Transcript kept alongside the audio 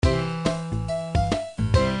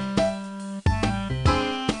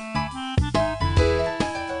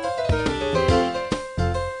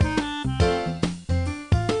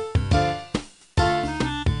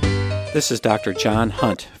This is Dr. John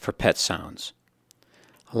Hunt for Pet Sounds.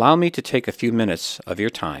 Allow me to take a few minutes of your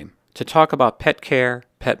time to talk about pet care,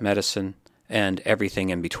 pet medicine, and everything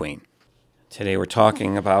in between. Today we're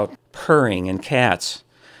talking about purring in cats.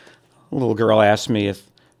 A little girl asked me if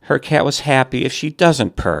her cat was happy if she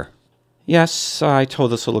doesn't purr. Yes, I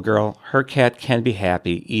told this little girl, her cat can be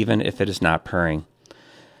happy even if it is not purring.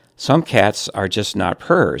 Some cats are just not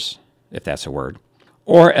purrs, if that's a word.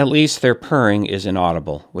 Or at least their purring is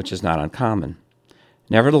inaudible, which is not uncommon.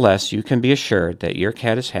 Nevertheless, you can be assured that your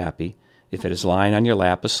cat is happy if it is lying on your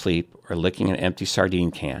lap asleep or licking an empty sardine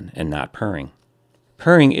can and not purring.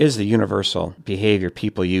 Purring is the universal behavior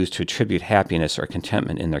people use to attribute happiness or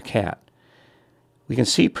contentment in their cat. We can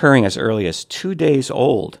see purring as early as 2 days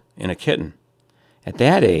old in a kitten. At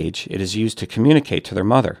that age, it is used to communicate to their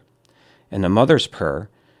mother, and the mother's purr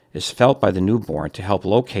is felt by the newborn to help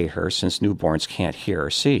locate her since newborns can't hear or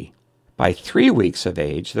see. By 3 weeks of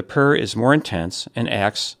age, the purr is more intense and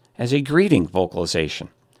acts as a greeting vocalization.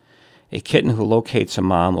 A kitten who locates a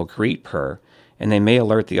mom will greet purr, and they may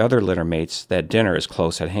alert the other litter mates that dinner is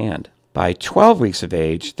close at hand. By 12 weeks of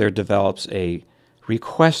age, there develops a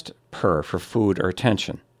request purr for food or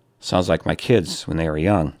attention. Sounds like my kids when they were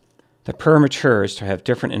young. The purr matures to have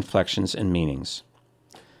different inflections and meanings.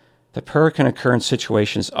 The purr can occur in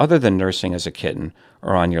situations other than nursing as a kitten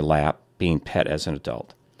or on your lap, being pet as an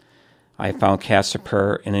adult. I have found cats to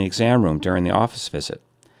purr in an exam room during the office visit.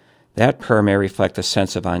 That purr may reflect a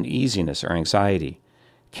sense of uneasiness or anxiety.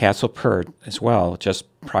 Cats will purr as well just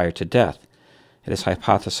prior to death. It is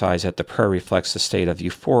hypothesized that the purr reflects the state of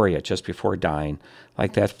euphoria just before dying,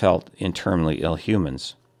 like that felt in terminally ill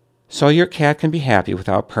humans. So your cat can be happy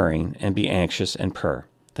without purring and be anxious and purr.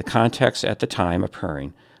 The context at the time of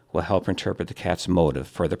purring will help interpret the cat's motive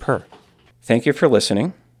for the purr. Thank you for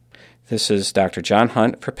listening. This is Dr. John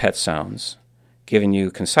Hunt for Pet Sounds, giving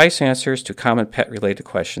you concise answers to common pet-related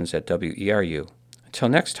questions at WERU. Until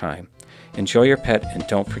next time, enjoy your pet and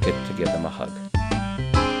don't forget to give them a hug.